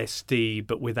like LSD,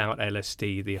 but without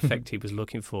LSD, the effect he was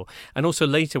looking for. And also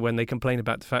later when they complain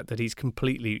about the fact that he's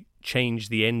completely changed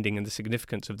the ending and the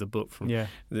significance of the book from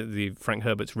the Frank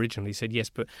Herbert's original, he said, yes,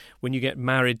 but when you get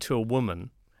married to a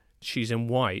woman, she's in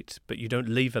white, but you don't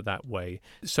leave her that way.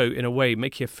 So in a way,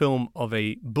 making a film of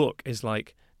a book is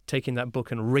like taking that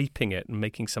book and raping it and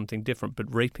making something different, but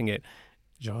raping it,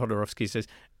 Jodorowsky says,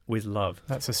 with love.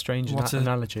 That's a strange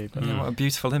analogy. But what a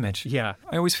beautiful image. Yeah.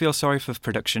 I always feel sorry for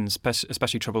productions,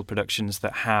 especially troubled productions,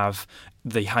 that have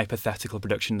the hypothetical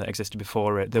production that existed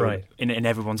before it, that right. in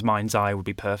everyone's mind's eye would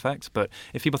be perfect. But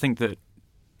if people think that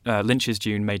Lynch's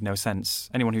Dune made no sense,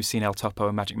 anyone who's seen El Topo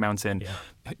and Magic Mountain,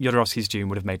 Jodorowsky's Dune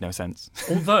would have made no sense.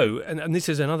 Although, and this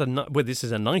is this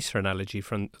is a nicer analogy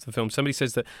from the film. Somebody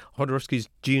says that Jodorowsky's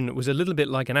Dune was a little bit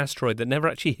like an asteroid that never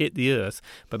actually hit the Earth,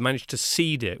 but managed to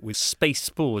seed it with space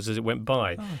spores as it went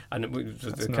by, and it was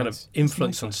the kind of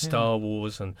influence on Star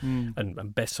Wars and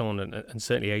Besson and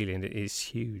certainly Alien is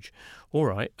huge. All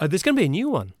right, there's going to be a new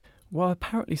one. Well,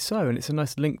 apparently so, and it's a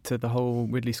nice link to the whole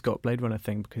Ridley Scott Blade Runner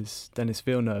thing, because Denis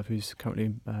Villeneuve, who's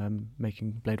currently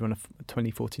making Blade Runner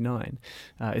 2049,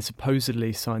 is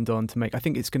supposedly signed on to make, I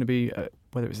think it's going to be,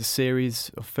 whether it's a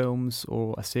series of films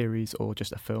or a series or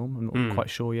just a film, I'm not quite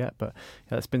sure yet, but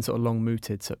that's been sort of long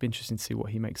mooted, so it'd be interesting to see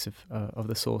what he makes of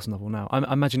the source novel now. I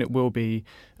imagine it will be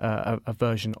a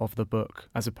version of the book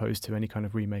as opposed to any kind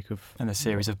of remake of... And a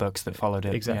series of books that followed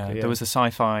it. Exactly, There was a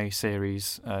sci-fi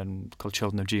series called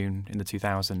Children of Dune in the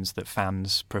 2000s that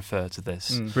fans prefer to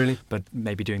this. Really? But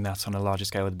maybe doing that on a larger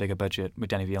scale with a bigger budget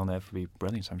with Denis Villeneuve would be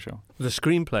brilliant, I'm sure. The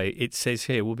screenplay, it says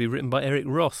here, will be written by Eric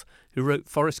Roth, who wrote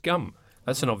Forrest Gump.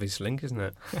 That's an obvious link, isn't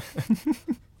it?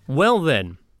 Well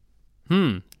then,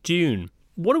 Dune.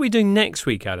 What are we doing next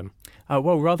week, Adam?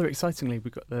 Well, rather excitingly,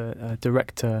 we've got the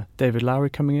director David Lowery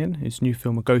coming in. His new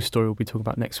film, A Ghost Story, we'll be talking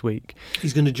about next week.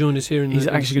 He's going to join us here. He's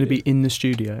actually going to be in the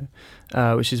studio,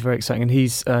 which is very exciting. And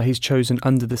he's chosen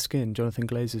Under the Skin, Jonathan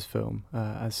Glazer's film,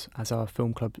 as our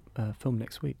film club film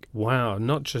next week. Wow,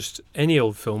 not just any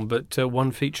old film, but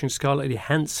one featuring Scarlett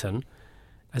Johansson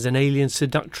as an alien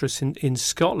seductress in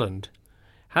Scotland.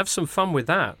 Have some fun with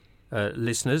that.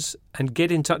 Listeners, and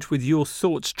get in touch with your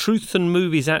thoughts.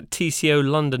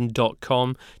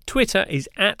 truthandmovies@tcolondon.com. Twitter is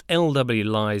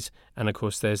 @LWLies, and of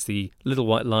course there's the Little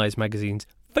White Lies magazine's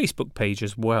Facebook page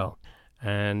as well.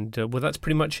 And well, that's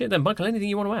pretty much it then. Michael, anything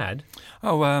you want to add?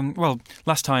 Well,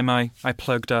 last time I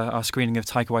plugged our screening of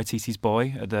Taika Waititi's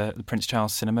Boy at the Prince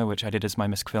Charles Cinema, which I did as my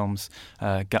Misc Films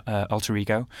alter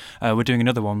ego. We're doing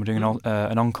another one. We're doing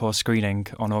an encore screening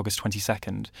on August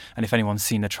 22nd. And if anyone's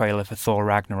seen the trailer for Thor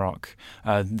Ragnarok,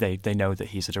 they know that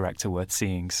he's a director worth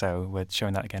seeing. So we're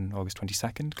showing that again August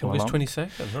 22nd. Come August along.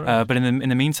 22nd, all right. But in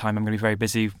the meantime, I'm going to be very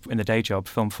busy in the day job.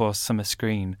 Film Force Summer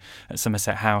Screen at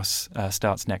Somerset House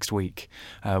starts next week.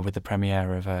 With the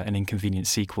premiere of an inconvenient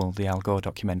sequel, the Al Gore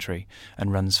documentary,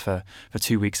 and runs for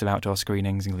 2 weeks of outdoor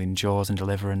screenings, including Jaws and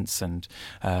Deliverance and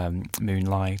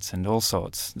Moonlight and all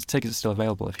sorts. The tickets are still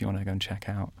available if you want to go and check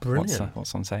out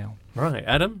what's on sale. Right,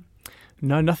 Adam?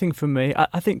 No, nothing from me.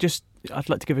 I think I'd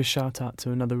like to give a shout out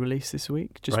to another release this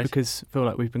week, because I feel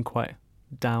like we've been quite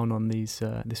down on these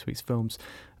this week's films.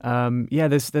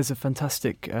 There's a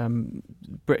fantastic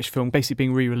British film basically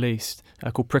being re-released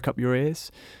called Prick Up Your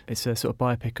Ears. It's a sort of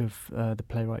biopic of the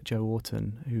playwright Joe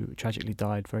Orton, who tragically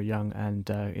died very young, and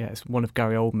it's one of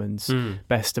Gary Oldman's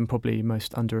best and probably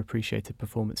most underappreciated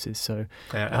performances. So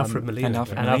Alfred Molina. And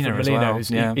Alfred Molina is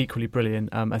well. equally brilliant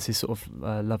as his sort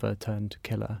of lover turned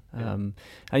killer.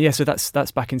 So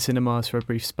that's back in cinemas for a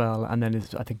brief spell, and then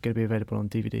is I think going to be available on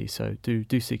DVD. So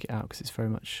do seek it out, because it's very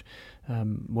much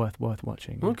worth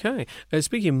watching. Okay.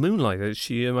 Speaking of Moonlight,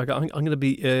 I'm going to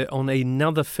be on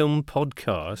another film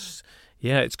podcast.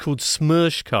 Yeah, it's called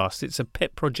Smirshcast. It's a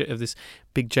pet project of this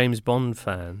big James Bond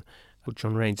fan called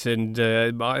John Raines. And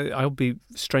I'll be,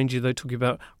 strangely though, talking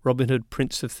about Robin Hood,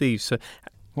 Prince of Thieves. So,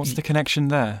 what's the connection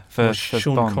there for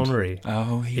Sean Bond? Connery?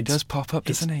 Oh, he does pop up,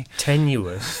 doesn't he?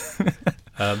 Tenuous.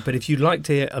 But if you'd like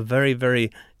to hear a very,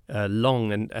 very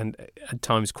long and at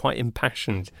times quite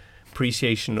impassioned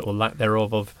appreciation or lack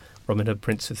thereof of Robin Hood,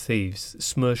 Prince of Thieves,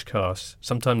 Smirshcast,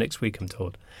 sometime next week, I'm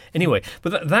told. Anyway,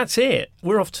 but that's it.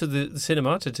 We're off to the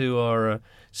cinema to do our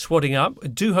swatting up. I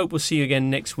do hope we'll see you again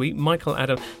next week. Michael,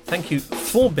 Adam, thank you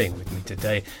for being with me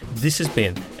today. This has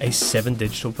been a 7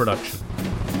 Digital production.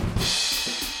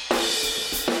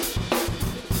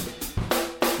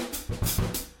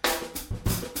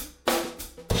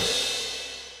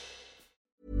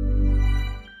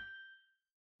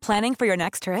 Planning for your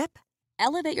next trip?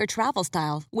 Elevate your travel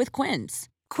style with Quince.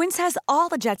 Quince has all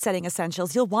the jet-setting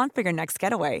essentials you'll want for your next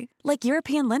getaway, like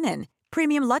European linen,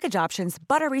 premium luggage options,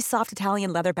 buttery soft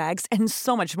Italian leather bags, and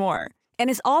so much more. And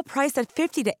is all priced at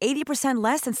 50 to 80%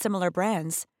 less than similar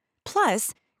brands.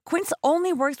 Plus, Quince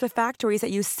only works with factories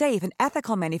that use safe and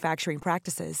ethical manufacturing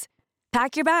practices.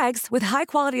 Pack your bags with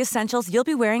high-quality essentials you'll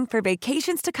be wearing for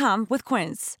vacations to come with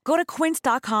Quince. Go to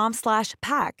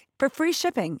quince.com/pack for free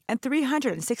shipping and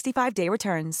 365-day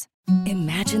returns.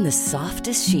 Imagine the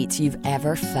softest sheets you've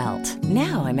ever felt.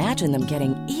 Now imagine them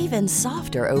getting even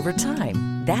softer over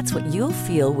time. That's what you'll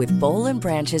feel with Boll &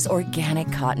 Branch's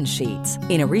organic cotton sheets.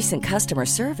 In a recent customer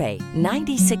survey,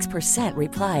 96%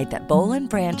 replied that Boll &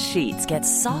 Branch sheets get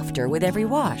softer with every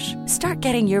wash. Start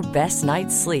getting your best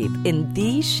night's sleep in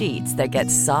these sheets that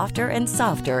get softer and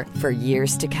softer for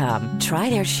years to come. Try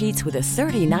their sheets with a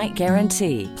 30-night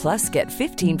guarantee. Plus, get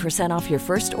 15% off your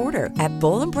first order at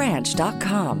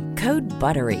bollandbranch.com. Code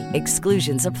BUTTERY.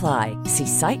 Exclusions apply. See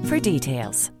site for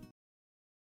details.